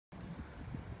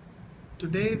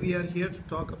Today we are here to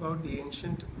talk about the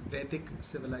ancient Vedic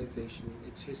civilization,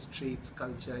 its history, its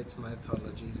culture, its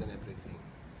mythologies and everything.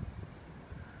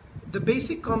 The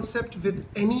basic concept with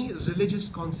any religious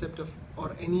concept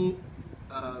or any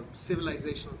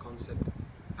civilizational concept,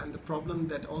 and the problem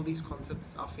that all these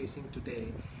concepts are facing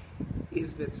today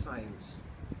is with science.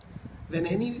 When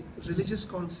any religious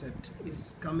concept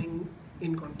is coming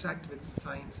in contact with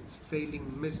science, it's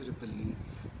failing miserably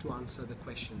to answer the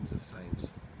questions of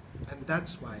science. And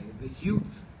that's why the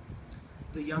youth,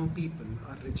 the young people,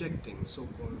 are rejecting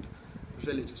so-called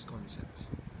religious concepts.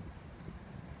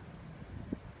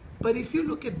 But if you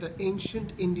look at the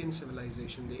ancient Indian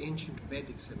civilization, the ancient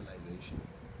Vedic civilization,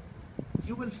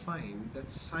 you will find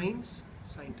that science,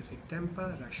 scientific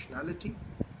temper, rationality,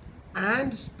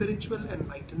 and spiritual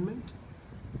enlightenment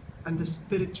and the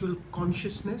spiritual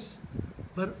consciousness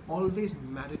were always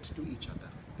married to each other.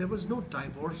 There was no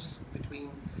divorce between,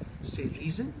 say,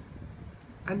 reason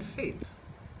and faith.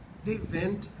 They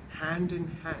went hand in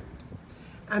hand.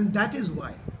 And that is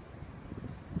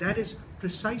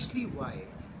precisely why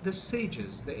the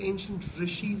sages, the ancient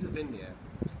rishis of India,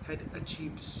 had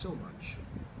achieved so much.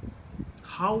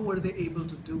 How were they able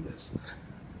to do this?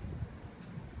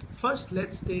 First,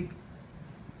 let's take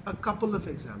a couple of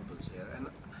examples here. And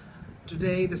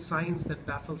today, the science that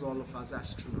baffles all of us,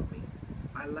 astronomy.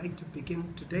 I like to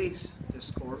begin today's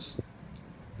discourse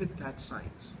with that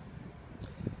science.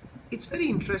 It's very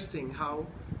interesting how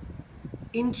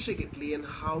intricately and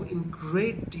how in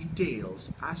great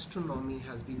details astronomy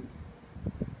has been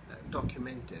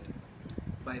documented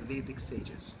by Vedic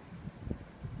sages.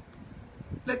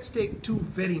 Let's take two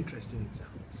very interesting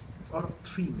examples, or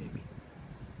three maybe.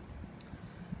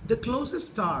 The closest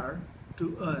star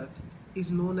to Earth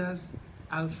is known as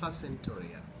Alpha Centauri.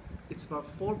 It's about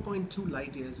 4.2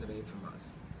 light years away from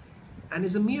us and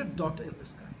is a mere dot in the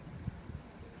sky.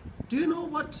 Do you know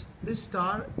what this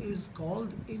star is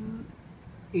called in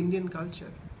Indian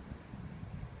culture?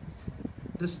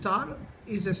 The star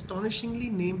is astonishingly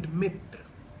named Mitra.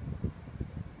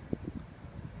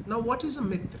 Now, what is a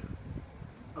Mitra?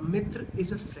 A Mitra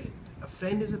is a friend. A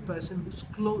friend is a person who's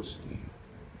close to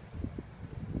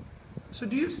you. So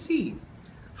do you see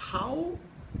how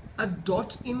a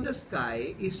dot in the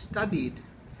sky is studied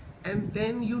and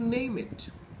then you name it?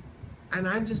 And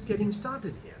I'm just getting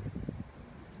started here.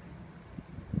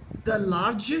 The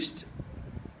largest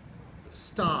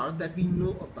star that we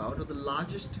know about, or the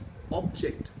largest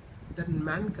object that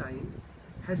mankind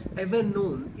has ever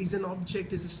known, is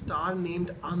a star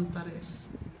named Antares.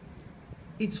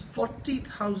 It's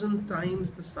 40,000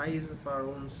 times the size of our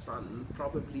own sun,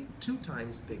 probably 2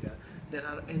 times bigger than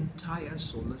our entire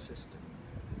solar system.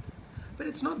 But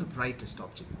it's not the brightest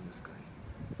object in the sky.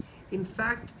 In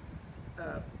fact,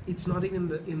 it's not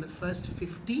even in the first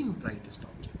 15 brightest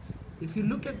objects. If you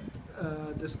look at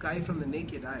the sky from the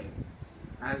naked eye,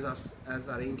 as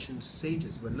our ancient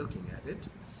sages were looking at it,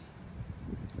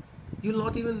 you'll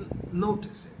not even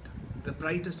notice it. The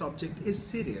brightest object is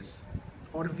Sirius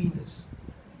or Venus.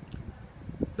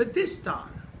 But this star,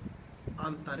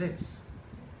 Antares,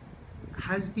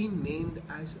 has been named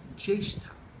as Jyeshtha,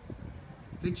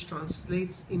 which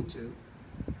translates into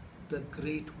the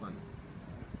Great One.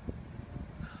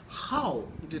 How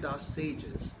did our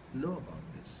sages know about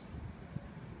this?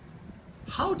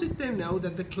 How did they know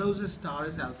that the closest star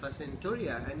is Alpha Centauri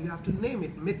and you have to name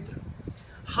it Mitra?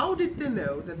 How did they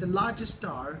know that the largest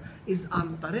star is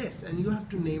Antares and you have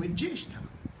to name it Jyeshtha?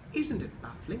 Isn't it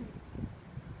baffling?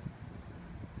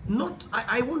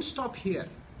 I won't stop here.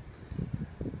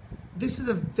 This is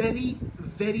a very,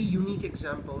 very unique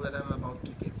example that I'm about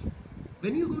to give.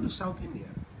 When you go to South India,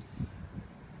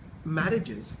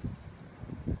 marriages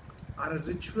are a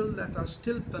ritual that are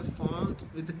still performed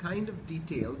with the kind of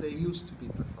detail they used to be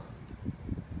performed.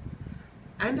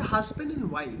 And a husband and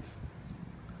wife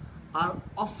are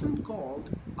often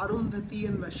called Arundhati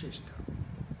and Vasishtha.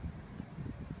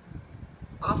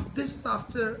 This is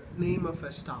after name of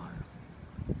a star.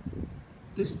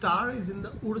 This star is in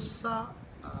the Ursa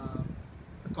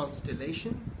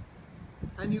constellation,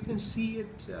 and you can see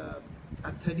it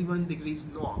at 31 degrees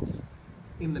north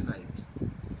in the night.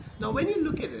 Now, when you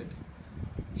look at it,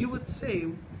 you would say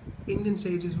Indian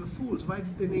sages were fools. Why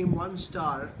did they name one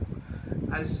star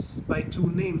as by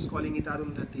 2 names, calling it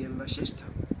Arundhati and Vasishtha?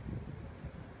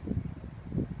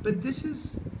 But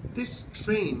this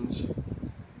strange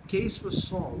case was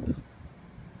solved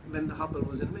when the Hubble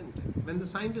was invented. When the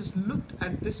scientists looked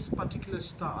at this particular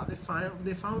star,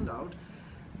 they found out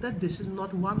that this is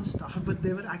not one star, but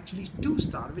there were actually 2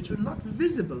 stars which were not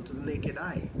visible to the naked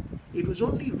eye. It was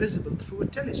only visible through a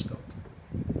telescope.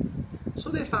 So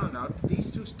they found out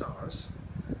these 2 stars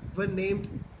were named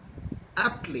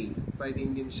aptly by the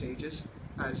Indian sages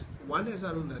as one is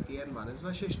Arundhati and one is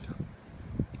Vashishta.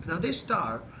 Now this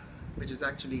star, which is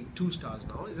actually two stars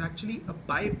now, is actually a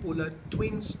bipolar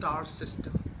twin star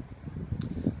system.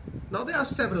 Now there are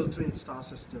several twin star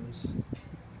systems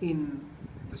in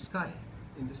the sky,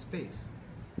 in the space.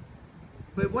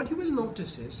 But what you will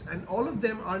notice is, and all of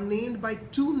them are named by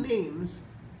two names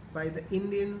by the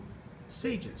Indian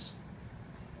sages.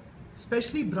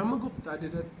 Especially Brahmagupta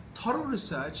did a thorough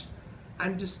research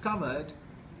and discovered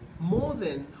more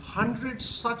than 100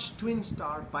 such twin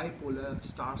star bipolar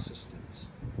star systems.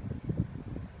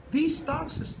 These star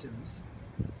systems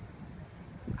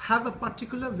have a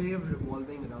particular way of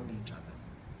revolving around each other.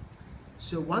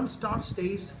 So one star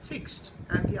stays fixed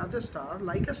and the other star,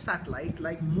 like a satellite,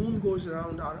 like moon goes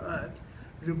around our earth,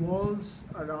 revolves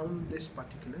around this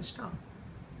particular star.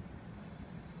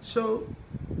 So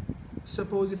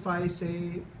suppose if I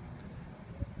say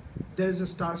there is a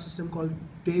star system called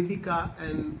Devika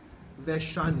and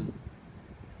Vaishani.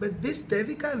 But this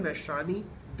Devika and Vaishani,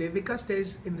 Devika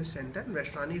stays in the center and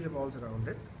Vaishani revolves around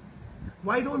it.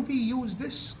 Why don't we use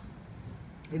this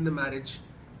in the marriage?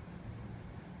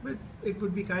 But it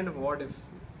would be kind of odd if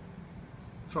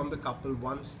from the couple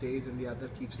one stays and the other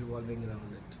keeps revolving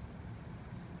around it.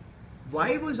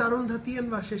 Why was Arundhati and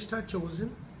Vashishta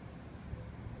chosen?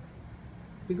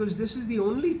 Because this is the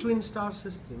only twin star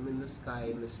system in the sky,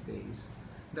 in the space,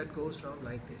 that goes around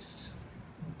like this.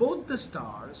 Both the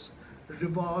stars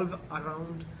revolve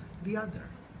around the other.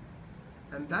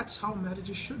 And that's how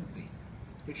marriages should be.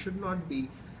 It should not be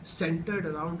centered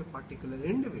around a particular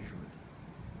individual.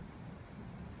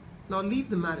 Now leave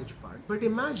the marriage part, but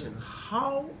imagine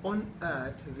how on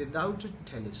earth, without a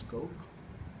telescope,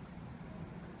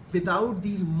 without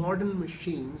these modern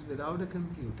machines, without a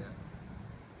computer,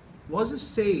 was a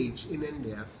sage in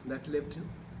India that lived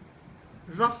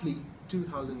roughly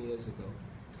 2000 years ago,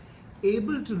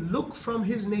 able to look from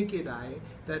his naked eye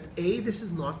that A, this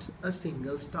is not a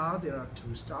single star, there are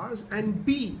two stars, and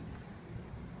B,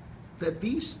 that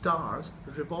these stars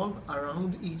revolve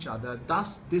around each other.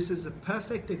 Thus, this is a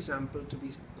perfect example to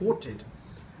be quoted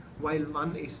while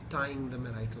one is tying the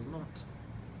marital knot.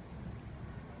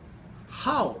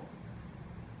 How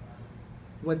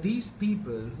were these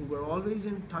people who were always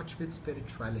in touch with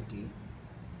spirituality,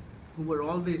 who were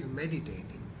always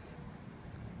meditating,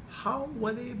 how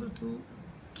were they able to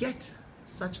get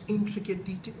such intricate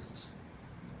details?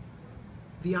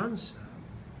 The answer,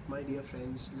 my dear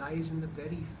friends, lies in the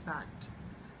very fact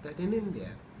that in India,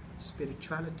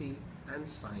 spirituality and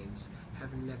science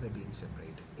have never been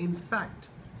separated. In fact,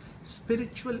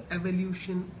 spiritual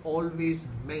evolution always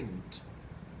meant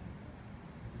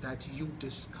that you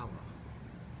discover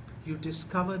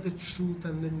the truth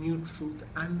and the new truth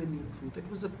and the new truth. It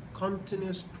was a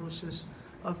continuous process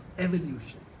of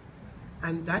evolution.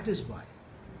 And that is why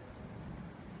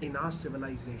in our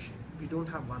civilization, we don't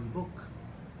have one book.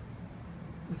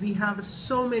 We have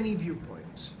so many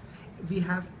viewpoints. We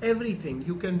have everything.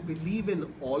 You can believe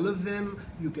in all of them.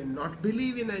 You cannot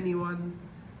believe in anyone.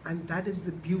 And that is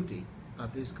the beauty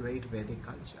of this great Vedic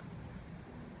culture.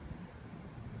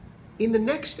 In the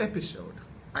next episode,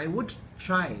 I would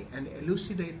try and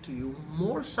elucidate to you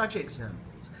more such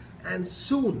examples. And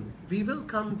soon we will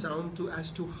come down to as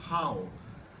to how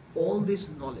all this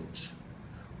knowledge,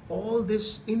 all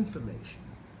this information,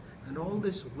 and all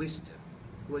this wisdom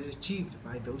was achieved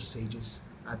by those sages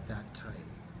at that time.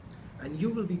 And you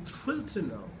will be thrilled to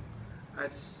know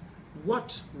as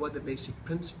what were the basic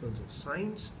principles of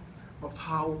science, of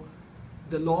how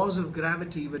the laws of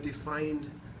gravity were defined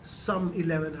some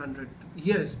 1100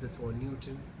 years before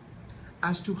Newton,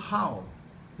 as to how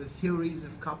the theories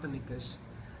of Copernicus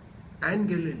and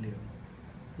Galileo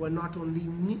were not only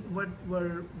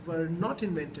were not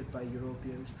invented by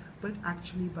Europeans, but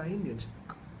actually by Indians.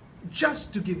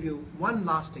 Just to give you one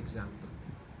last example,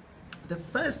 the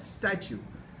first statue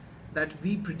that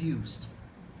we produced,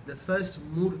 the first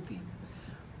murti,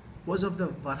 was of the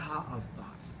Varaha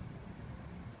Avatar.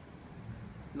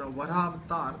 Now Varaha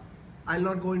Avatar, I'll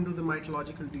not go into the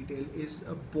mythological detail, is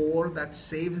a boar that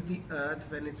saves the earth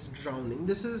when it's drowning.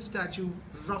 This is a statue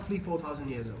roughly 4,000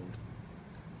 years old,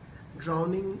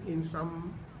 drowning in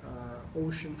some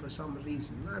ocean for some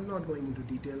reason. I'm not going into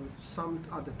detail, some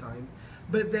other time.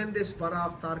 But then this Varaha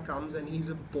Avatar comes and he's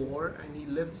a boar and he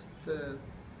lifts the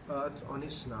earth on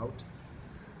his snout.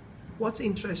 What's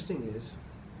interesting is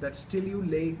that still you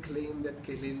lay claim that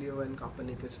Galileo and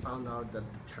Copernicus found out that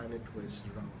the planet was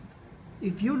round.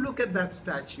 If you look at that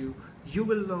statue, you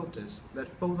will notice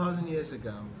that 4,000 years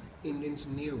ago, Indians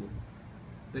knew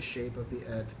the shape of the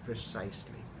earth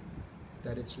precisely.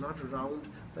 That it's not round,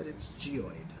 but it's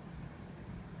geoid.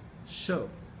 So,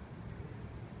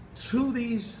 through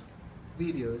these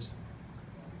videos,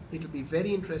 it'll be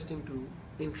very interesting to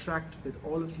interact with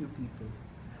all of you people.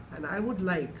 And I would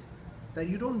like that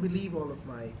you don't believe all of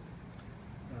my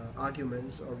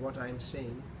arguments or what I'm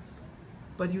saying,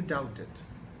 but you doubt it.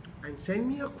 And send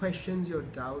me your questions, your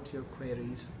doubt, your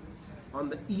queries on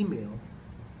the email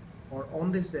or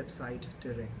on this website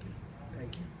directly.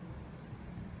 Thank you.